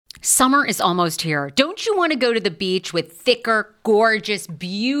Summer is almost here. Don't you want to go to the beach with thicker, gorgeous,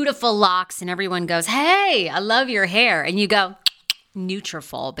 beautiful locks and everyone goes, "Hey, I love your hair." And you go,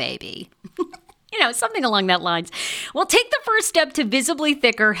 "Nutrafol, baby." Something along that lines. Well, take the first step to visibly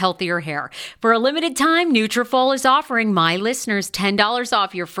thicker, healthier hair. For a limited time, Nutrafol is offering my listeners $10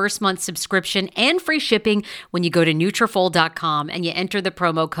 off your first month subscription and free shipping when you go to Nutrafol.com and you enter the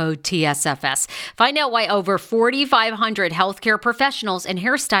promo code TSFS. Find out why over 4,500 healthcare professionals and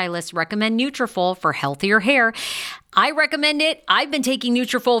hairstylists recommend Nutrafol for healthier hair. I recommend it. I've been taking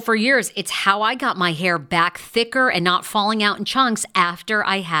Nutrafol for years. It's how I got my hair back thicker and not falling out in chunks after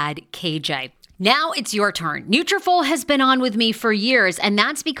I had KJ. Now it's your turn. Nutrafol has been on with me for years, and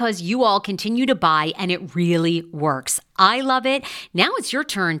that's because you all continue to buy, and it really works. I love it. Now it's your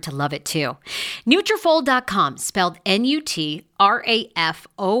turn to love it too. Nutrafol.com, spelled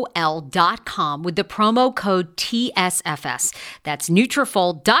Nutrafol.com with the promo code TSFS. That's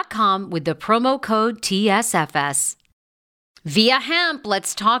Nutrafol.com with the promo code TSFS. Via Hemp,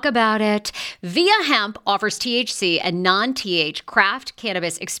 let's talk about it. Via Hemp offers THC and non-TH craft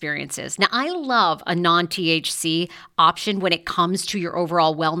cannabis experiences. Now, I love a non-THC option when it comes to your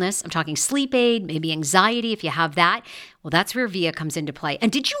overall wellness. I'm talking sleep aid, maybe anxiety if you have that. Well, that's where Via comes into play.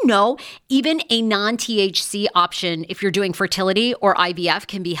 And did you know even a non-THC option, if you're doing fertility or IVF,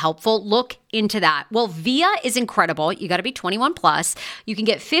 can be helpful? Look into that. Well, Via is incredible. You got to be 21 plus. You can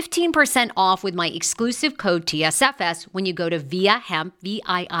get 15% off with my exclusive code TSFS when you go to Via Hemp,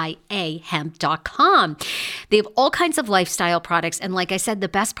 VIIA hemp.com. They have all kinds of lifestyle products. And like I said, the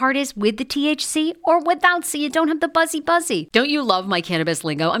best part is with the THC or without, so you don't have the buzzy. Don't you love my cannabis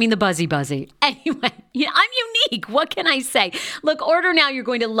lingo? I mean, the buzzy. Anyway, I'm unique. What can I say? Look, order now. You're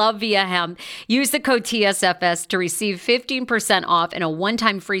going to love Via Hemp. Use the code TSFS to receive 15% off and a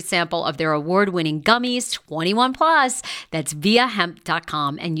one-time free sample of their award-winning gummies, 21 plus. That's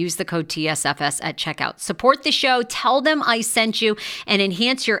viahemp.com, and use the code TSFS at checkout. Support the show. Tell them I sent you, and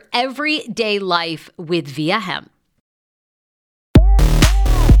enhance your everyday life with Via Hemp.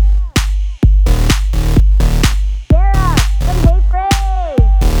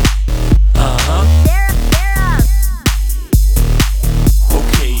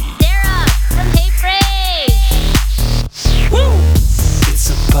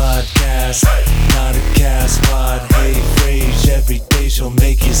 Not a gas pod, hey, phrase. Every day she'll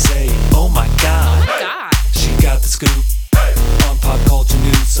make you say, "Oh my God." She got the scoop on pop culture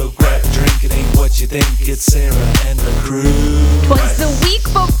news, so grab a drink. It ain't what you think. It's Sarah and the crew. 'Twas the week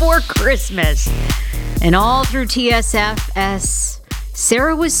before Christmas, and all through TSFS,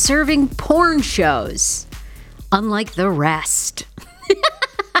 Sarah was serving porn shows, unlike the rest.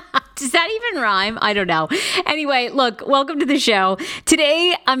 Does that even rhyme? I don't know. Anyway, look, welcome to the show.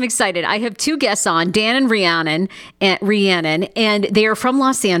 Today, I'm excited. I have two guests on, Dan and Rhiannon, and they are from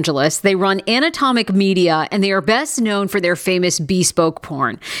Los Angeles. They run Anatomik Media, and they are best known for their famous bespoke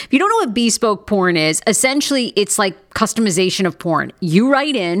porn. If you don't know what bespoke porn is, essentially, it's like customization of porn. You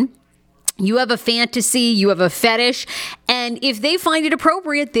write in. You have a fantasy, you have a fetish, and if they find it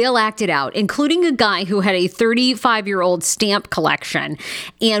appropriate, they'll act it out, including a guy who had a 35-year-old stamp collection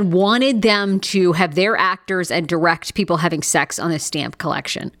and wanted them to have their actors and direct people having sex on his stamp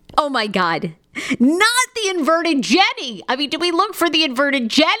collection. Oh my God. Not the inverted Jenny. I mean, do we look for the inverted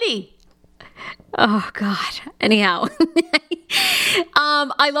Jenny? Oh, God. Anyhow,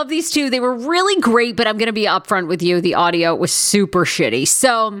 I love these two. They were really great, but I'm going to be upfront with you. The audio was super shitty.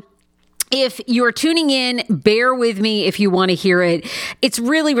 So if you're tuning in, bear with me if you want to hear it. It's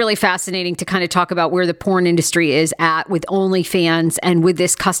really, really fascinating to kind of talk about where the porn industry is at with OnlyFans and with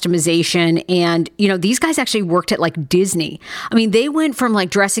this customization. And, these guys actually worked at like Disney. I mean, they went from like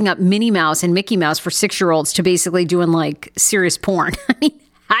dressing up Minnie Mouse and Mickey Mouse for 6-year-olds to basically doing like serious porn. I mean,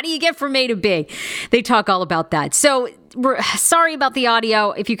 how do you get from A to B? They talk all about that. So we're sorry about the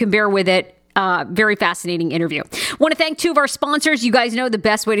audio. If you can bear with it. Very fascinating interview. Want to thank two of our sponsors. You guys know the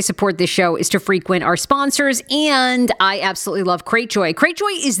best way to support this show is to frequent our sponsors, and I absolutely love Cratejoy.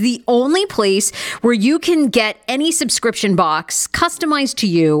 Cratejoy is the only place where you can get any subscription box customized to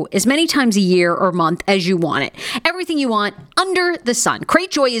you as many times a year or month as you want it. Everything you want under the sun.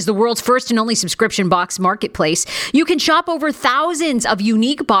 Cratejoy is the world's first and only subscription box marketplace. You can shop over thousands of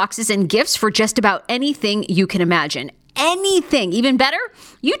unique boxes and gifts for just about anything you can imagine. Anything. Even better,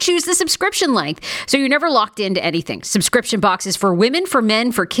 you choose the subscription length, so you're never locked into anything. Subscription boxes for women, for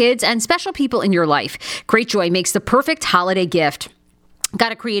men, for kids, and special people in your life. Cratejoy makes the perfect holiday gift.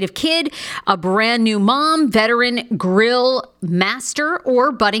 Got a creative kid, a brand new mom, veteran grill master,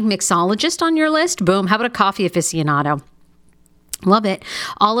 or budding mixologist on your list? Boom. How about a coffee aficionado? Love it.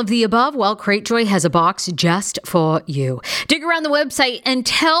 All of the above. Well, Cratejoy has a box just for you. Dig around the website and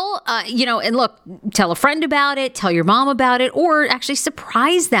tell a friend about it, tell your mom about it, or actually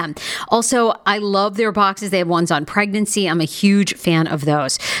surprise them. Also, I love their boxes. They have ones on pregnancy. I'm a huge fan of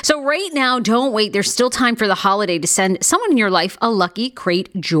those. So right now, don't wait. There's still time for the holiday to send someone in your life a lucky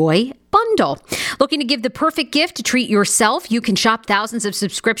Cratejoy bundle. Looking to give the perfect gift to treat yourself? You can shop thousands of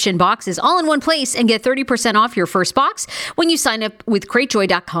subscription boxes all in one place and get 30% off your first box when you sign up with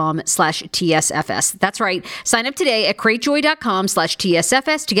cratejoy.com/TSFS. That's right. Sign up today at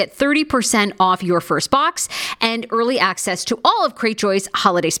cratejoy.com/TSFS to get 30% off your first box and early access to all of Cratejoy's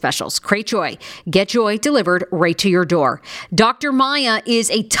holiday specials. Cratejoy. Get joy delivered right to your door. Dr. Maya is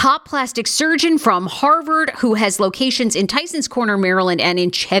a top plastic surgeon from Harvard who has locations in Tysons Corner, Maryland, and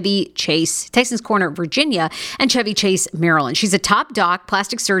in Tysons Corner, Virginia, and Chevy Chase, Maryland. She's a top doc,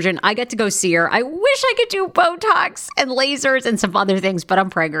 plastic surgeon. I got to go see her. I wish I could do Botox and lasers and some other things, but I'm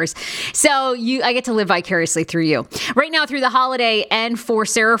preggers. So I get to live vicariously through you. Right now, through the holiday and for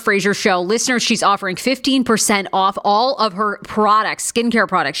Sarah Fraser Show listeners, she's offering 15% off all of her products, skincare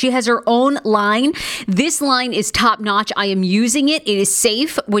products. She has her own line. This line is top notch. I am using it. It is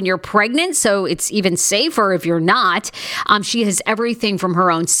safe when you're pregnant, so it's even safer if you're not. She has everything from her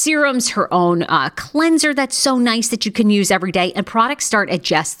own serums, her own cleanser that's so nice that you can use every day, and products start at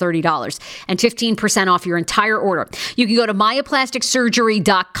just $30 and 15% off your entire order. You can go to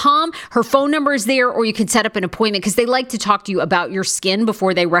mayaplasticsurgery.com. Her phone number is there, or you can set up an appointment because they like to talk to you about your skin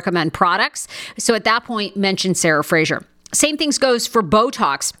before they recommend products. So at that point, mention Sarah Fraser. Same things goes for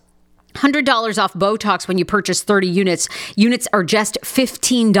Botox. $100 off Botox when you purchase 30 units. Units are just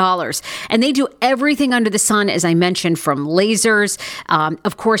 $15. And they do everything under the sun, as I mentioned, from lasers.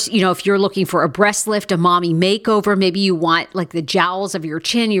 Of course, if you're looking for a breast lift, a mommy makeover, maybe you want like the jowls of your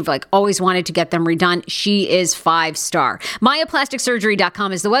chin. You've like always wanted to get them redone. She is 5-star.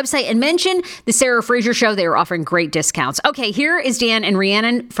 MayaPlasticSurgery.com is the website. And mention the Sarah Fraser Show. They are offering great discounts. Okay, here is Dan and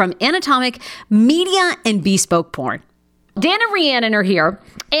Rhiannon from Anatomik Media and Bespoke Porn. Dan and Rhiannon are here,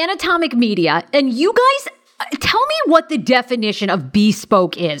 Anatomik Media, and you guys, tell me what the definition of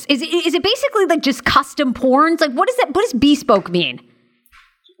bespoke is. Is it basically like just custom porns? Like, what does bespoke mean?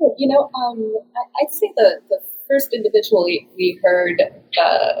 I'd say the first individual we heard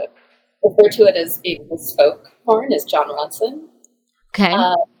refer to it as being bespoke porn is John Ronson. Okay.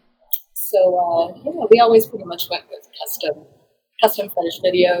 We always pretty much went with custom fetish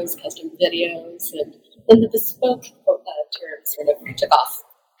videos, and then the bespoke term sort of took off.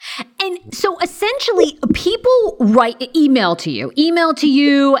 And so essentially people email to you,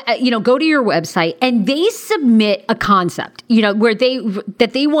 go to your website and they submit a concept, where they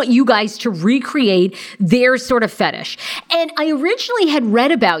want you guys to recreate their sort of fetish. And I originally had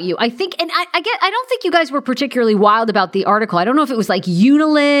read about you, I think, and I don't think you guys were particularly wild about the article. I don't know if it was like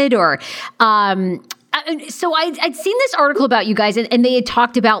Unilid or, so I'd seen this article about you guys and they had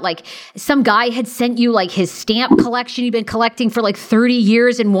talked about like some guy had sent you like his stamp collection he'd been collecting for like 30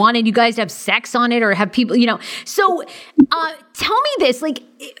 years and wanted you guys to have sex on it or have people, So tell me this, like,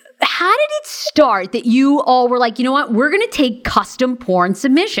 how did it start that you all were like, you know what, we're going to take custom porn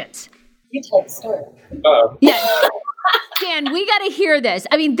submissions? You tell the story. Yeah. Dan, we got to hear this.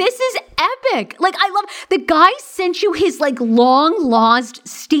 I mean, this is epic. Like, I love the guy sent you his like long lost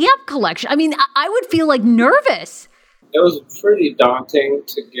stamp collection. I mean, I would feel like nervous. It was pretty daunting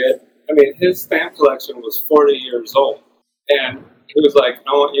to get. I mean, his stamp collection was 40 years old. And he was like,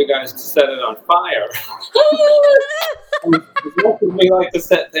 I want you guys to set it on fire. As much as we like to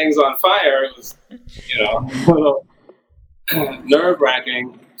set things on fire, it was, a little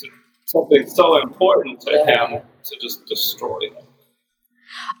nerve-wracking. Something so important to him to just destroy them.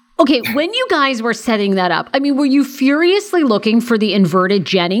 Okay, when you guys were setting that up, I mean, were you furiously looking for the inverted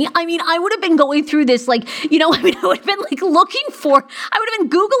Jenny? I mean, I would have been going through this I would have been like I would have been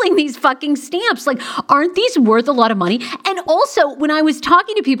Googling these fucking stamps. Like, aren't these worth a lot of money? And also, when I was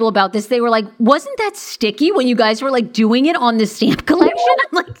talking to people about this, they were like, wasn't that sticky when you guys were like doing it on the stamp collection?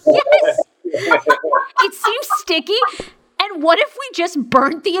 I'm like, yes. It seems sticky. And what if we just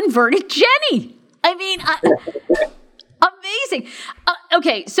burnt the inverted Jenny? I mean, amazing.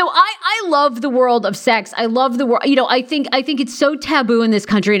 Okay, so I love the world of sex. I love the world. I think it's so taboo in this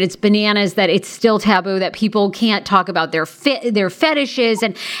country, and it's bananas that it's still taboo that people can't talk about their fetishes.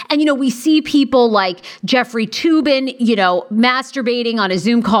 And we see people like Jeffrey Toobin, masturbating on a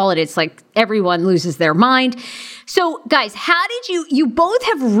Zoom call, and it's like everyone loses their mind. So, guys, how did you both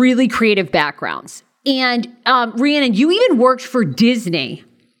have really creative backgrounds? And Rhiannon, you even worked for Disney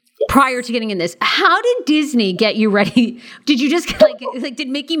prior to getting in this, how did Disney get you ready? Did you just like did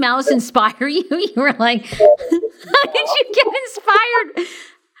Mickey Mouse inspire you? You were like, how did you get inspired?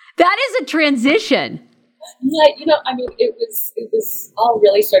 That is a transition. Yeah, it was all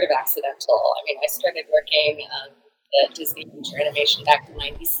really sort of accidental. I mean, I started working at Disney Feature Animation back in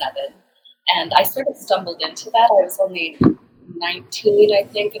 '97, and I sort of stumbled into that. I was only 19, I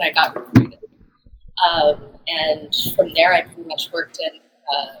think, and I got recruited. And from there, I pretty much worked in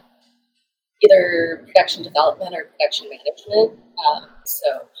either production development or production management. So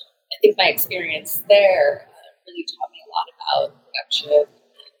I think my experience there really taught me a lot about production.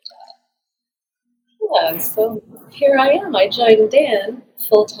 And so here I am. I joined Dan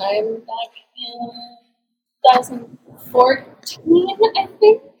full-time back in 2014, I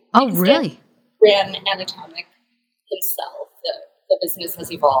think. Oh, really? Dan ran Anatomik himself. The business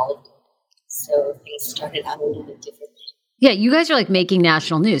has evolved. So things started out a little bit differently. Yeah, you guys are like making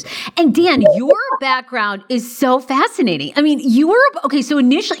national news. And Dan, your background is so fascinating. I mean, so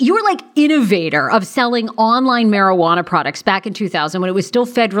initially you were like innovator of selling online marijuana products back in 2000 when it was still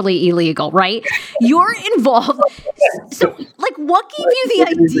federally illegal, right? You're involved. So like what gave you the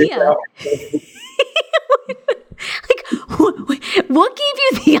idea? What gave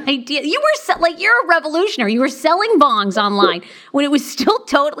you the idea? You were you're a revolutionary. You were selling bongs online when it was still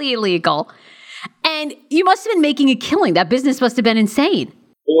totally illegal. And you must have been making a killing. That business must have been insane.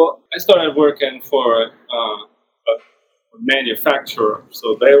 Well, I started working for a manufacturer.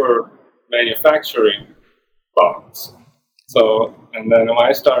 So they were manufacturing bongs. So, and then when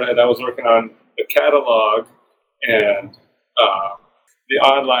I started, I was working on the catalog and the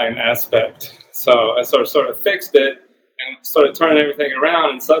online aspect. So I sort of fixed it and started turning everything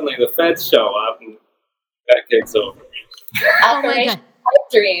around, and suddenly the feds show up, and that gig's over. Oh my God.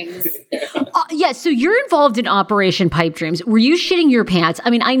 Pipe Dreams. Yeah, so you're involved in Operation Pipe Dreams. Were you shitting your pants? I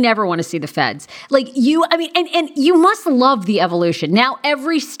mean, I never want to see the feds. And you must love the evolution. Now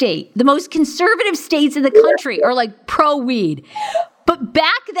every state, the most conservative states in the country are like pro-weed. But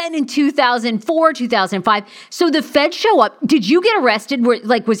back then in 2004, 2005, so the feds show up. Did you get arrested?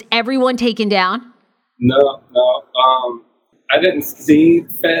 Was everyone taken down? No. I didn't see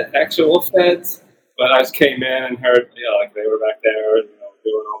actual feds, but I just came in and heard, they were back there,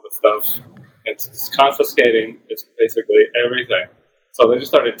 doing all the stuff. It's confiscating. It's basically everything. So they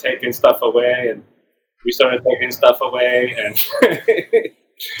just started taking stuff away, and we started taking stuff away, and.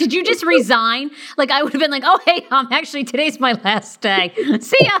 Did you just resign? Like I would have been like, oh, hey, actually today's my last day.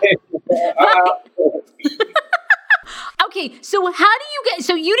 See ya. Okay, so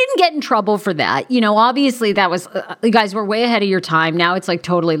so you didn't get in trouble for that. Obviously that was, you guys were way ahead of your time. Now it's like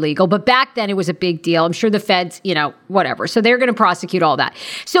totally legal. But back then it was a big deal. I'm sure the feds, whatever. So they're going to prosecute all that.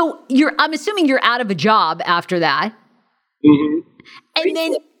 So I'm assuming you're out of a job after that. Mm-hmm. And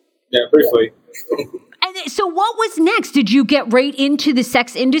then. Yeah, briefly. And then, so what was next? Did you get right into the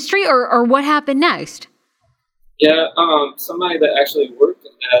sex industry or what happened next? Yeah, somebody that actually worked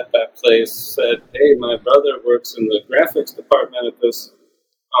at that place said, hey, my brother works in the graphics department at this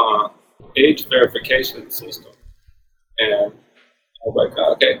age verification system. And I was like,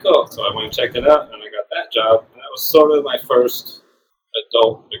 okay, cool. So I went and checked it out, and I got that job. And that was sort of my first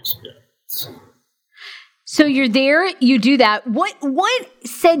adult experience. So you're there, you do that. What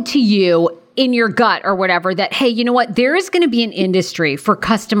said to you in your gut or whatever that, hey, you know what, there is going to be an industry for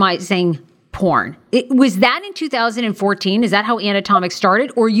customizing porn? Was that in 2014? Is that how Anatomik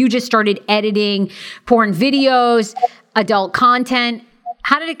started? Or you just started editing porn videos, adult content?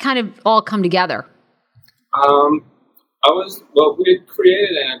 How did it kind of all come together? We had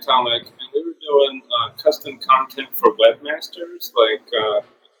created Anatomik, and we were doing custom content for webmasters, for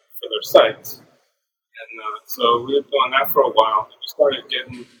their sites. And so we were doing that for a while, and we started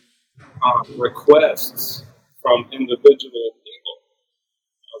getting requests from individual people.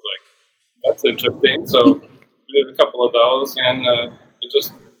 I was like, that's interesting. So we did a couple of those, and it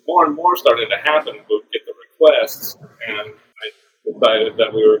just more and more started to happen. We'd get the requests, and I decided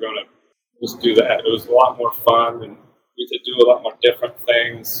that we were going to just do that. It was a lot more fun, and we could do a lot more different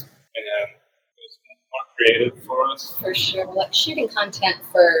things, and it was more creative for us. For sure. Like shooting content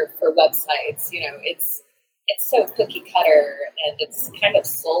for websites, it's so cookie cutter, and it's kind of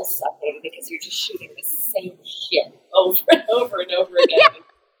soul sucking because you're just shooting the same shit over and over and over again in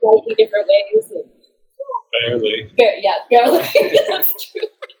slightly different ways. And, barely. Barely. That's true.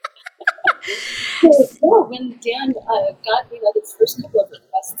 So when Dan got those first couple of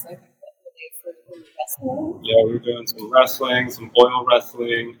requests, I think that were they for wrestling. Yeah, we were doing some wrestling, some oil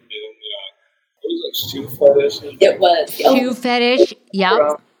wrestling, and it was like shoe fetish. It was shoe fetish.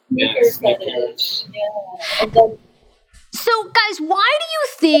 Yeah. Sneaker fetish. Yeah. And then So, guys, why do you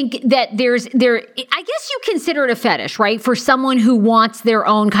think that I guess you consider it a fetish, right? For someone who wants their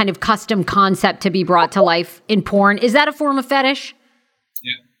own kind of custom concept to be brought to life in porn. Is that a form of fetish?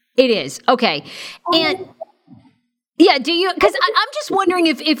 Yeah. It is. Okay. And yeah, do you, because I'm just wondering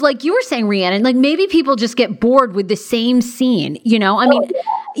if like you were saying, Rhiannon, like maybe people just get bored with the same scene, you know? I mean,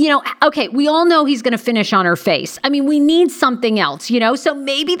 okay, we all know he's going to finish on her face. I mean, we need something else, you know? So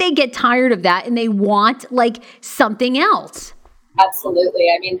maybe they get tired of that and they want like something else. Absolutely.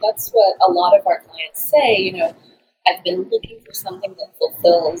 I mean, that's what a lot of our clients say, you know, I've been looking for something that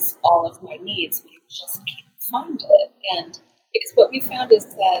fulfills all of my needs, but I just can't find it. And because what we found is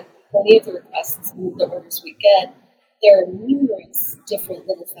that many of the requests and the orders we get, there are numerous different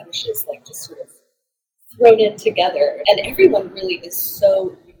little fetishes, like just sort of thrown in together. And everyone really is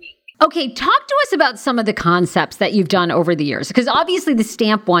so unique. Okay, talk to us about some of the concepts that you've done over the years, because obviously the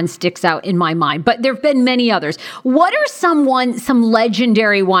stamp one sticks out in my mind, but there have been many others. What are some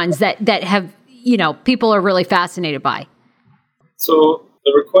legendary ones that have, you know, people are really fascinated by? So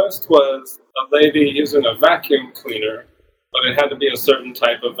the request was a lady using a vacuum cleaner, but it had to be a certain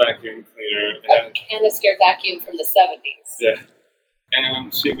type of vacuum cleaner. A canister vacuum from the 70s. Yeah.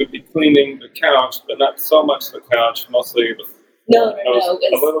 And she would be cleaning the couch, but not so much the couch, mostly the No. a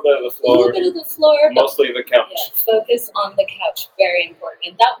little bit of the floor. A little bit of the floor. Mostly the couch. Yeah, focus on the couch, very important.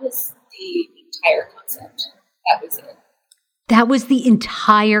 And that was the entire concept. That was it. That was the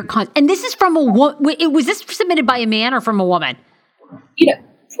entire concept. And this is from a woman. Was this submitted by a man or from a woman? You know,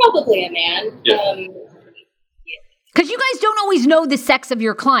 probably a man. Yeah. Because you guys don't always know the sex of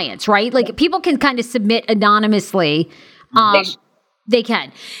your clients, right? Like people can kind of submit anonymously. They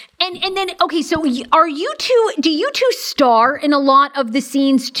can. And then, okay, so do you two star in a lot of the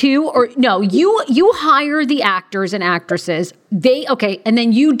scenes too? Or no, you hire the actors and actresses. And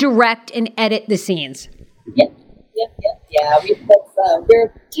then you direct and edit the scenes. Yep. Yeah,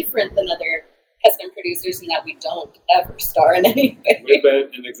 we're different than other custom producers in that we don't ever star in anything. We've been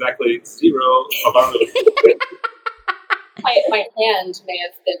in exactly 0 of our movies. My hand may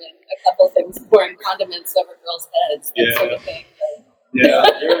have been in a couple things, pouring condiments over girls' heads, that sort of thing. But yeah,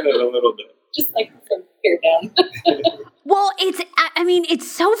 you're in it a little bit. Just like from here down. Well, it's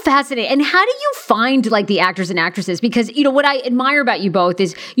so fascinating. And how do you find like the actors and actresses? Because, you know, what I admire about you both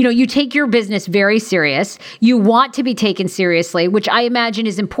is, you know, you take your business very serious. You want to be taken seriously, which I imagine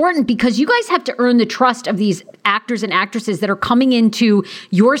is important because you guys have to earn the trust of these actors and actresses that are coming into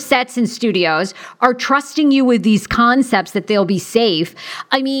your sets and studios, are trusting you with these concepts that they'll be safe.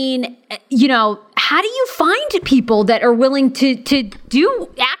 I mean, you know, how do you find people that are willing to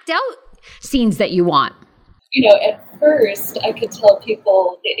act out scenes that you want? You know, at first, I could tell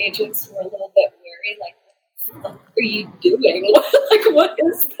people, the agents were a little bit wary, like, what are you doing? Like, what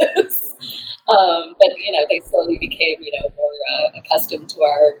is this? But, you know, they slowly became, you know, more accustomed to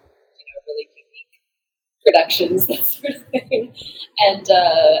our, you know, really unique productions, that sort of thing. And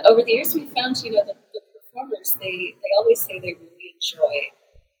over the years, we found, you know, the performers, they always say they really enjoy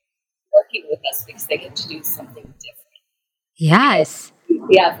working with us because they get to do something different. Yes.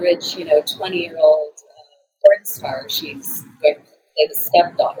 The average, you know, 20-year-old porn star, she's going to play the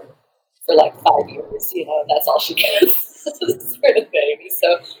stepdaughter for like 5 years, you know, that's all she gets, sort of thing.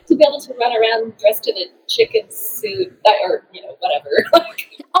 So to be able to run around dressed in a chicken suit, or, you know, whatever.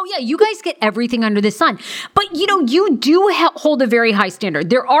 Oh, yeah, you guys get everything under the sun. But, you know, you do hold a very high standard.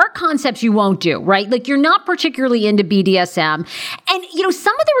 There are concepts you won't do, right? Like, you're not particularly into BDSM. And, you know,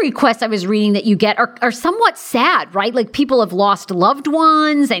 some of the requests I was reading that you get are somewhat sad, right? Like, people have lost loved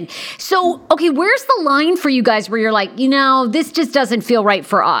ones. And so, okay, where's the line for you guys where you're like, you know, this just doesn't feel right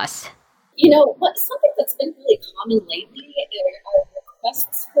for us? You know, something that's been really common lately are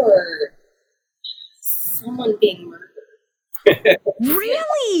requests for someone being murdered.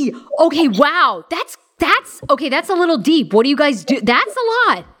 Really? Okay, wow. That's okay, that's a little deep. What do you guys do? That's a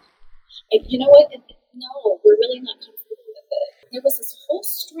lot. And you know what? No, we're really not comfortable with it. There was this whole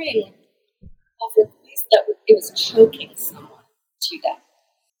string of requests that it was choking someone to death.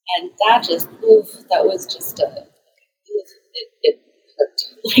 And that just, that was just it hurt.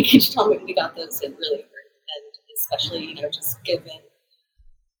 Like each time we got those, it really hurt. And especially, you know, just given,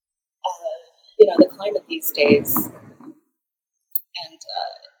 you know, the climate these days. And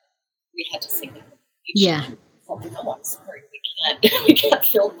we had to sing each time. Oh, no, I'm sorry, we can't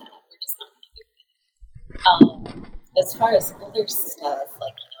film that. We're just not going to do it. As far as other stuff,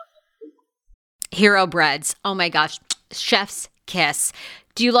 like, you know, Hero breads. Oh my gosh. Chef's kiss.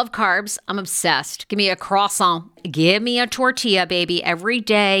 Do you love carbs? I'm obsessed. Give me a croissant. Give me a tortilla, baby, every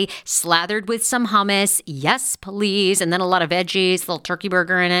day, slathered with some hummus. Yes, please. And then a lot of veggies, a little turkey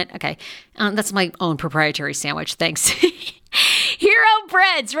burger in it. Okay. That's my own proprietary sandwich. Thanks. Hero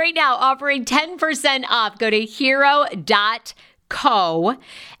Breads right now offering 10% off. Go to hero.co.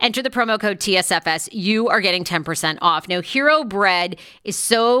 Enter the promo code TSFS. You are getting 10% off. Now, Hero Bread is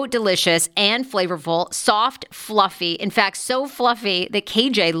so delicious and flavorful, soft, fluffy. In fact, so fluffy that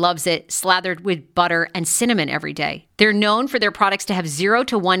KJ loves it slathered with butter and cinnamon every day. They're known for their products to have 0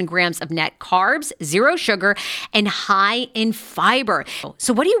 to 1 grams of net carbs, 0 sugar, and high in fiber.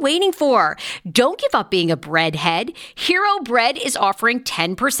 So what are you waiting for? Don't give up being a breadhead. Hero Bread is offering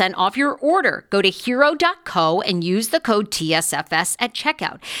 10% off your order. Go to hero.co and use the code TSFS at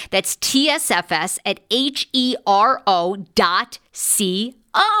checkout. That's TSFS at HERO.CO.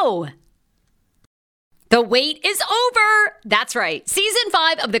 The wait is over. That's right. Season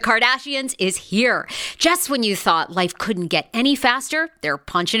 5 of The Kardashians is here. Just when you thought life couldn't get any faster, they're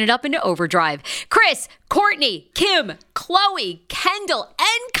punching it up into overdrive. Kris, Kourtney, Kim, Khloe, Kendall,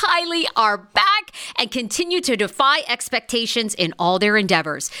 and Kylie are back and continue to defy expectations in all their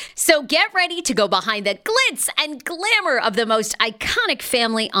endeavors. So get ready to go behind the glitz and glamour of the most iconic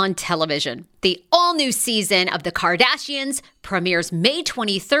family on television. The all-new season of The Kardashians premieres May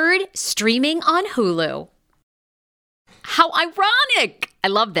 23rd, streaming on Hulu. How ironic! I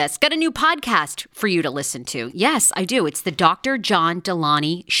love this. Got a new podcast for you to listen to. Yes, I do. It's the Dr. John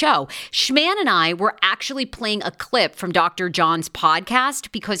Delaney Show. Schman and I were actually playing a clip from Dr. John's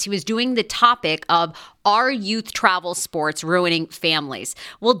podcast because he was doing the topic of are youth travel sports ruining families?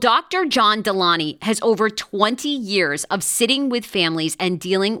 Well, Dr. John Delaney has over 20 years of sitting with families and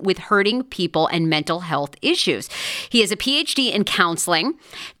dealing with hurting people and mental health issues. He has a PhD in counseling.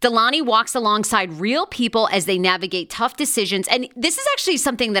 Delaney walks alongside real people as they navigate tough decisions. And this is actually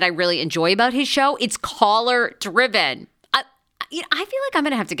something that I really enjoy about his show. It's caller driven. I feel like I'm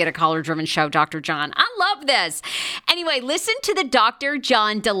going to have to get a caller-driven show, Dr. John. I love this. Anyway, listen to the Dr.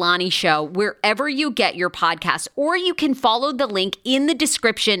 John Delaney Show wherever you get your podcasts, or you can follow the link in the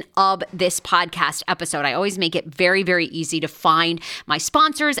description of this podcast episode. I always make it very, very easy to find my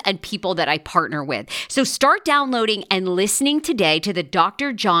sponsors and people that I partner with. So start downloading and listening today to the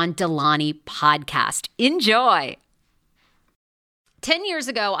Dr. John Delaney podcast. Enjoy. 10 years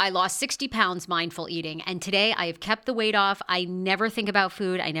ago, I lost 60 pounds mindful eating, and today I have kept the weight off. I never think about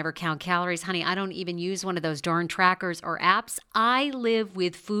food. I never count calories. Honey, I don't even use one of those darn trackers or apps. I live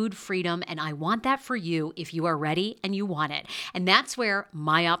with food freedom, and I want that for you if you are ready and you want it. And that's where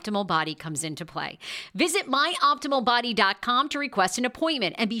My Optimal Body comes into play. Visit myoptimalbody.com to request an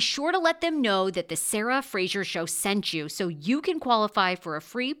appointment, and be sure to let them know that the Sarah Fraser Show sent you so you can qualify for a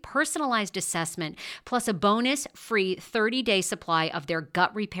free personalized assessment plus a bonus free 30-day supply of their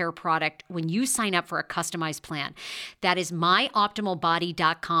gut repair product when you sign up for a customized plan. That is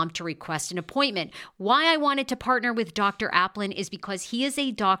myoptimalbody.com to request an appointment. Why I wanted to partner with Dr. Applin is because he is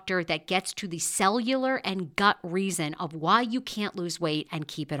a doctor that gets to the cellular and gut reason of why you can't lose weight and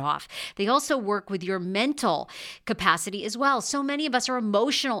keep it off. They also work with your mental capacity as well. So many of us are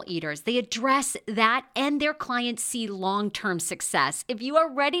emotional eaters. They address that, and their clients see long-term success. If you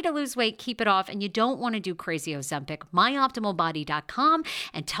are ready to lose weight, keep it off, and you don't want to do crazy Ozempic, myoptimalbody.com,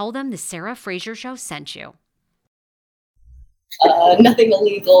 and tell them the Sarah Fraser Show sent you. Nothing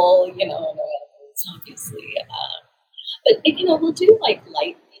illegal, no animals, obviously. But, we'll do like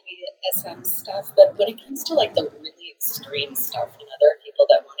light SM stuff, but when it comes to like the really extreme stuff, there are people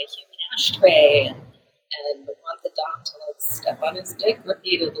that want a human ashtray and want the doc to like step on his dick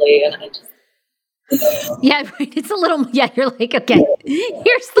repeatedly, and I just... Yeah, it's a little, you're like, okay,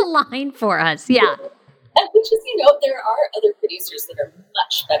 here's the line for us, yeah. Which is, there are other producers that are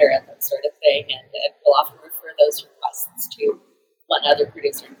much better at that sort of thing, and we'll often refer those requests to one other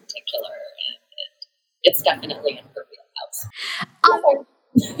producer in particular, and it's definitely in her wheelhouse.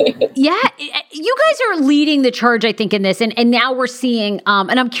 Yeah, you guys are leading the charge, I think, in this, and now we're seeing,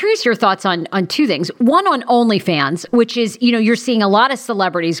 and I'm curious your thoughts on two things. One, on OnlyFans, which is, you're seeing a lot of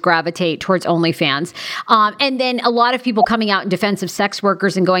celebrities gravitate towards OnlyFans, and then a lot of people coming out in defense of sex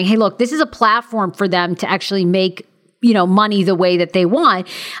workers and going, hey, look, this is a platform for them to actually make money the way that they want.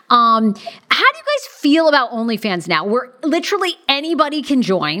 How do you guys feel about OnlyFans now, where literally anybody can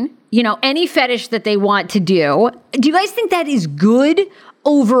join, any fetish that they want to do? Do you guys think that is good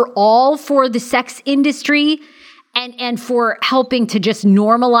overall for the sex industry and for helping to just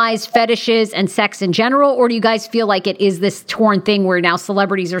normalize fetishes and sex in general? Or do you guys feel like it is this torn thing where now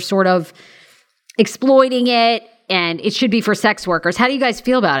celebrities are sort of exploiting it and it should be for sex workers? How do you guys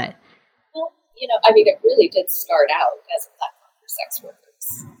feel about it? Well, it really did start out as a platform for sex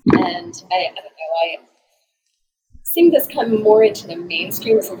workers. And I don't know, seeing this come more into the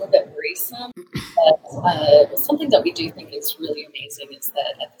mainstream is a little bit worrisome, but something that we do think is really amazing is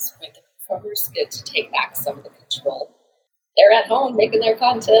that at this point, the performers get to take back some of the control. They're at home making their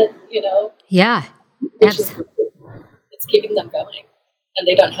content, Yeah. It's keeping them going. And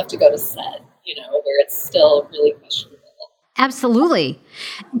they don't have to go to set, where it's still really questionable. Absolutely.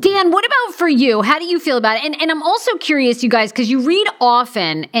 Dan, what about for you? How do you feel about it? And I'm also curious, you guys, because you read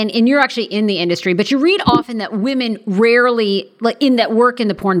often, and you're actually in the industry, but you read often that women rarely, like in that work in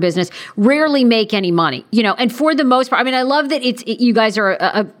the porn business, rarely make any money, and for the most part, I mean, I love that you guys are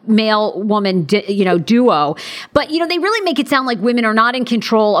a male-woman, duo, but, they really make it sound like women are not in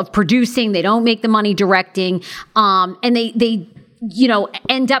control of producing. They don't make the money directing, and they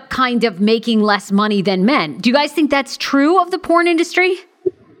end up kind of making less money than men. Do you guys think that's true of the porn industry?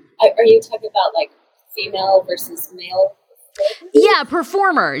 Are you talking about like female versus male? Yeah,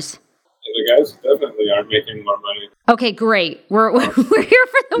 performers. The guys definitely are making more money. Okay, great. We're here for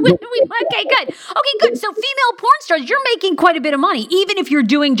the women. Okay, good. Okay, good. So female porn stars, you're making quite a bit of money, even if you're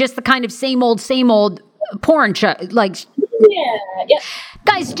doing just the kind of same old porn show, like. Yeah.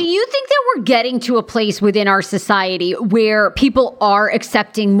 Guys, do you think that we're getting to a place within our society where people are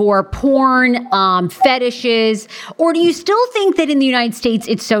accepting more porn, fetishes, or do you still think that in the United States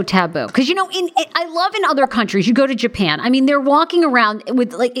it's so taboo? Because, I love in other countries, you go to Japan, I mean, they're walking around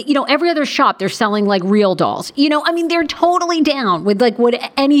with every other shop, they're selling like real dolls. They're totally down with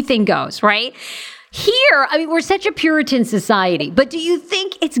what anything goes, right? Here, we're such a Puritan society, but do you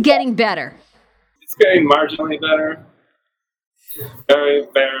think it's getting better? It's getting marginally better. Very,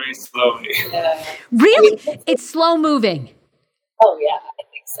 very slowly. Yeah. Really? It's slow moving. Oh, yeah, I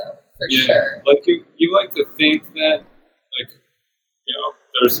think so, for sure. Like you like to think that,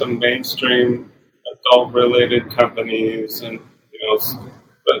 there's some mainstream adult-related companies and,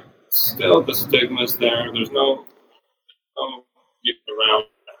 but still the stigma's there. There's no getting around.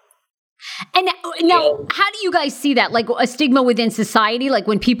 And now, how do you guys see that? Like a stigma within society? Like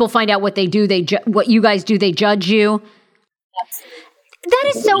when people find out what they do, what you guys do, they judge you? Absolutely.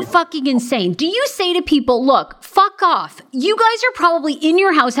 That is so fucking insane. Do you say to people, look, fuck off. You guys are probably in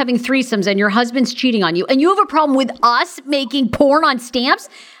your house having threesomes and your husband's cheating on you, and you have a problem with us making porn on stamps?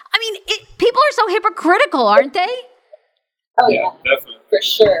 People are so hypocritical, aren't they? Oh, yeah, definitely. For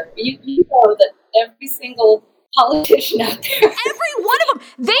sure. You know that every single politician out there. Every one of them.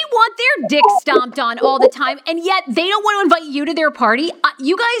 They want their dick stomped on all the time, and yet they don't want to invite you to their party.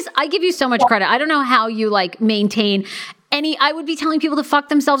 You guys, I give you so much credit. I don't know how you maintain I would be telling people to fuck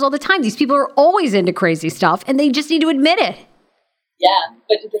themselves all the time. These people are always into crazy stuff, and they just need to admit it. Yeah,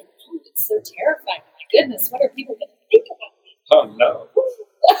 but it's so terrifying. My goodness, what are people going to think about me? Oh, no.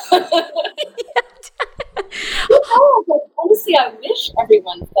 Honestly, I wish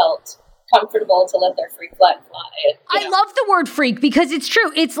everyone felt comfortable to let their freak flag fly. I love the word freak because it's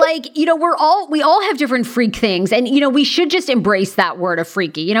true. It's like, we all have different freak things, and we should just embrace that word of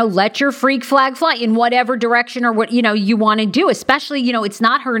freaky. Let your freak flag fly in whatever direction or what you want to do. Especially, it's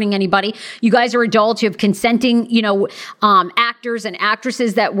not hurting anybody. You guys are adults. You have consenting, actors and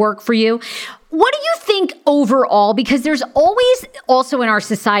actresses that work for you. What do you think overall? Because there's always also in our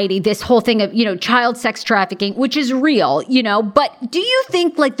society this whole thing of, child sex trafficking, which is real, but do you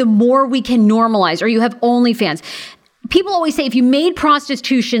think the more we can normalize, or you have OnlyFans, people always say if you made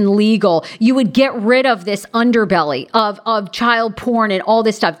prostitution legal, you would get rid of this underbelly of child porn and all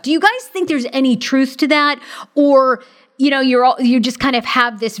this stuff. Do you guys think there's any truth to that? Or, you just kind of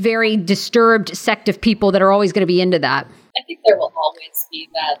have this very disturbed sect of people that are always going to be into that? I think there will always be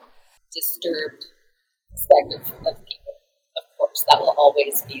that disturbed segment of people. Of course, that will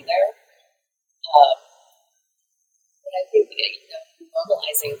always be there. But I think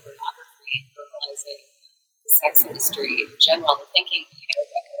normalizing pornography, normalizing the sex industry in general, thinking,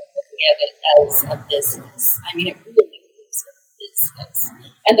 looking at it as a business. It really is a business,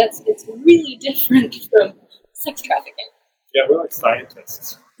 and it's really different from sex trafficking. Yeah, we're like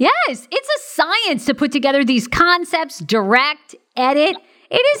scientists. Yes, it's a science to put together these concepts, direct, edit.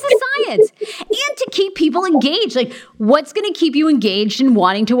 It is a science. And to keep people engaged. What's going to keep you engaged and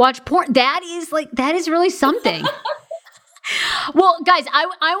wanting to watch porn? That is really something. Well, guys, I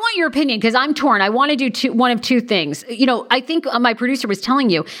want your opinion because I'm torn. I want to do one of two things. I think my producer was telling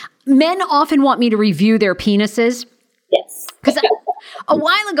you, men often want me to review their penises. Yes. Because A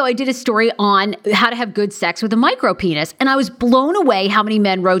while ago, I did a story on how to have good sex with a micro penis, and I was blown away how many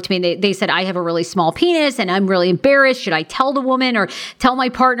men wrote to me. They said, I have a really small penis, and I'm really embarrassed. Should I tell the woman or tell my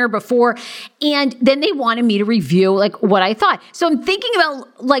partner before? And then they wanted me to review like what I thought. So I'm thinking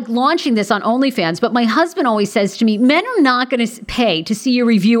about like launching this on OnlyFans, but my husband always says to me, men are not going to pay to see you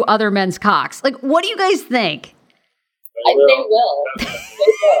review other men's cocks. Like, what do you guys think? They will. They will. They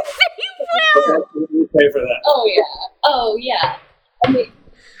will. You pay for that. Oh yeah. I mean,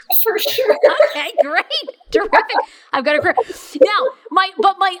 for sure. Okay, great, terrific. I've got a career now.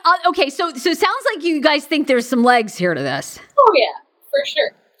 Okay. So sounds like you guys think there's some legs here to this. Oh yeah, for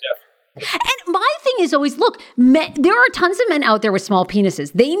sure. And my thing is always, look, there are tons of men out there with small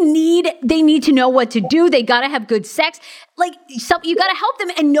penises. They need to know what to do. They got to have good sex. Like, you got to help them.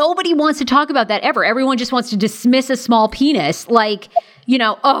 And nobody wants to talk about that ever. Everyone just wants to dismiss a small penis. Like,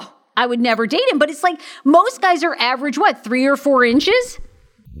 I would never date him. But it's like most guys are average, 3 or 4 inches?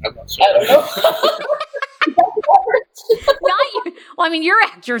 I don't know. Not you. Well, I mean, your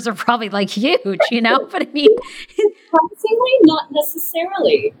actors are probably like huge, but I mean, surprisingly, not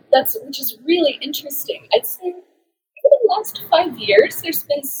necessarily. Which is really interesting. I'd say in the last 5 years, there's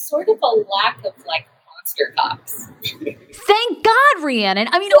been sort of a lack of like monster cocks. Thank God, Rhiannon.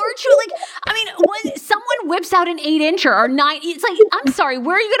 I mean, aren't you when someone whips out an 8-incher or 9, it's like, I'm sorry,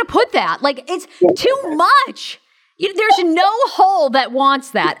 where are you going to put that? Like, it's too much. There's no hole that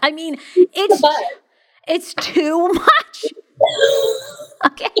wants that. I mean, it's too much.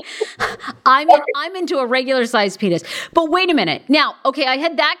 Okay. I'm into a regular sized penis. But wait a minute. Now, okay, I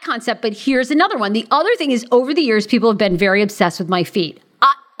had that concept, but here's another one. The other thing is, over the years, people have been very obsessed with my feet.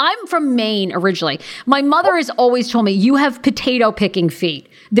 I'm from Maine originally. My mother has always told me, you have potato picking feet.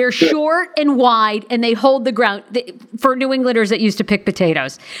 They're short and wide, and they hold the ground for New Englanders that used to pick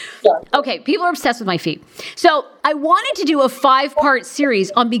potatoes. Okay, people are obsessed with my feet. So I wanted to do a 5-part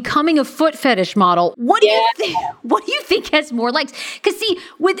series on becoming a foot fetish model. What do you think has more legs? Because see,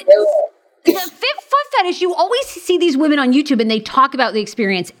 with the foot fetish, you always see these women on YouTube and they talk about the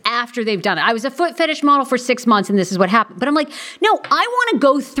experience after they've done it. I was a foot fetish model for 6 months and this is what happened. But I'm like, no, I want to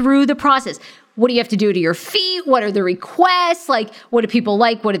go through the process. What do you have to do to your feet? What are the requests? Like, what do people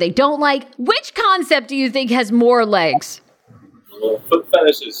like? What do they don't like? Which concept do you think has more legs? Well, foot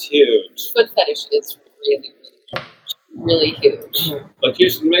fetish is huge. Foot fetish is really huge. Like, you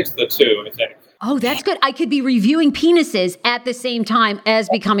should mix the two, I think. Oh, that's good. I could be reviewing penises at the same time as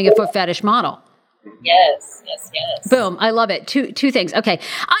becoming a foot fetish model. Yes. Boom. I love it. Two things. Okay.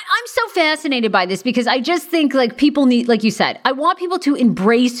 I'm so fascinated by this because I just think like people need, like you said, I want people to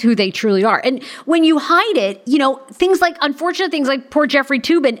embrace who they truly are. And when you hide it, unfortunate things like poor Jeffrey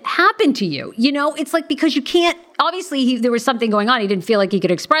Toobin happen to you. It's like because you can't, obviously there was something going on. He didn't feel like he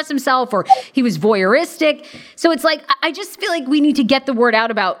could express himself or he was voyeuristic. So it's like, I just feel like we need to get the word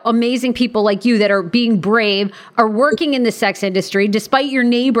out about amazing people like you that are being brave, are working in the sex industry, despite your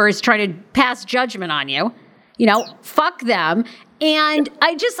neighbors trying to pass judgment on you. Fuck them. And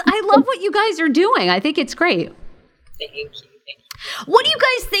I love what you guys are doing. I think it's great. Thank you. What do you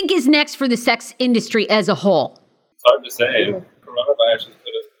guys think is next for the sex industry as a whole? It's hard to say. Coronavirus has put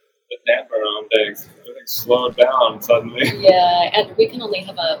a damper on things. Everything slowed down suddenly. Yeah, and we can only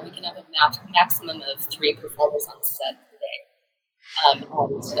have a maximum of 3 performers on set per day,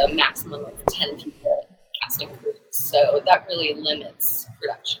 and a maximum of 10 people casting crews. So that really limits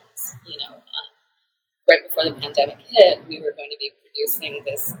productions. Right before the pandemic hit, we were going to be producing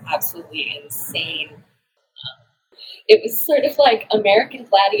this absolutely insane. It was sort of like American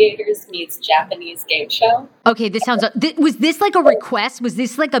Gladiators meets Japanese game show. Okay, this sounds. Was this like a request? Was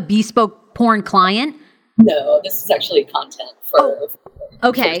this like a bespoke porn client? No, this is actually content for.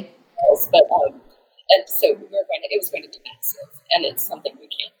 Okay. But and so it was going to be massive, and it's something we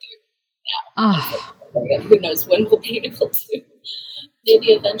can't do now. Oh. Who knows when we'll be able to?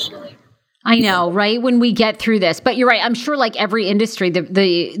 Maybe eventually. I know, right? When we get through this. But you're right. I'm sure like every industry,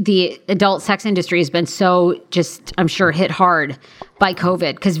 the adult sex industry has been so just, I'm sure, hit hard by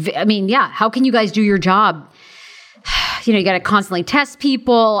COVID. Because, how can you guys do your job? You got to constantly test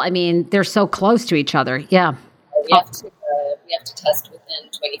people. I mean, they're so close to each other. Yeah. We have to test within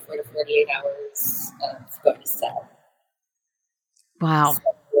 24 to 48 hours of going to set. Wow. So,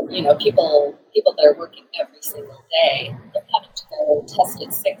 people that are working every single day, they're having to go test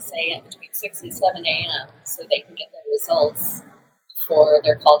at 6 a.m., between 6 and 7 a.m., so they can get their results before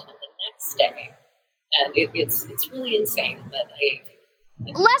they're called home the next day. And it's really insane. But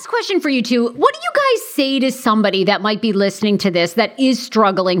last question for you two. What do you guys say to somebody that might be listening to this that is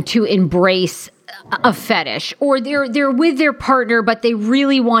struggling to embrace a fetish, or they're with their partner, but they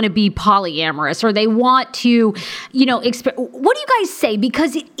really want to be polyamorous, or they want to, what do you guys say?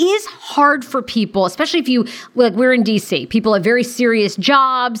 Because it is hard for people, especially if we're in DC, people have very serious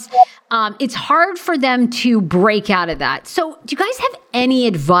jobs. It's hard for them to break out of that. So do you guys have any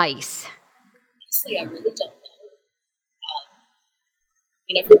advice? Honestly, I really don't know.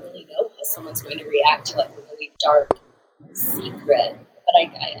 You never really know how someone's going to react to like a really dark secret. But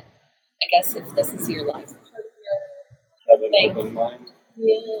I guess if this is your life partner, Have an open mind.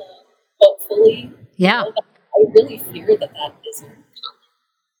 Yeah, hopefully. Yeah. I really fear that isn't common.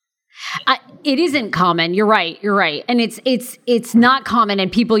 It isn't common. You're right. And it's not common, and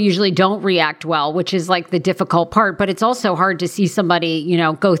people usually don't react well, which is like the difficult part. But it's also hard to see somebody,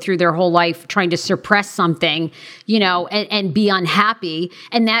 go through their whole life trying to suppress something, and be unhappy.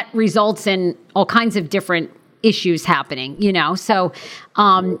 And that results in all kinds of different issues happening, so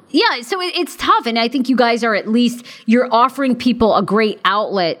it's tough. And I think you guys are, at least you're offering people a great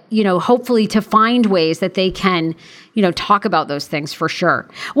outlet, hopefully to find ways that they can, talk about those things for sure.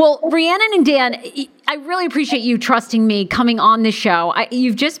 Well, Rhiannon and Dan, I really appreciate you trusting me coming on the show.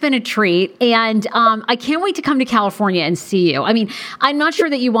 You've just been a treat, and I can't wait to come to California and see you. I mean, I'm not sure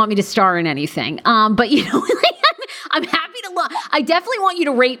that you want me to star in anything, but I'm happy to look. I definitely want you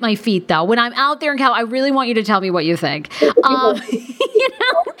to rate my feet, though. When I'm out there in Cal, I really want you to tell me what you think.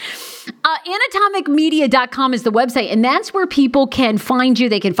 Anatomicmedia.com is the website, and that's where people can find you.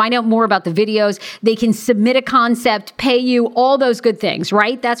 They can find out more about the videos. They can submit a concept, pay you, all those good things,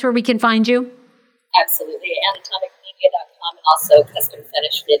 right? That's where we can find you? Absolutely. Anatomicmedia.com, and also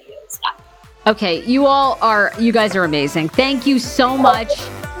customfetishvideos.com. Okay, you guys are amazing. Thank you so much.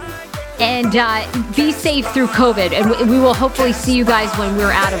 And be safe through COVID. And we will hopefully see you guys when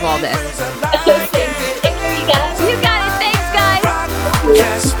we're out of all this. Take care, you guys. You got it.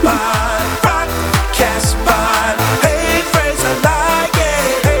 Thanks, guys.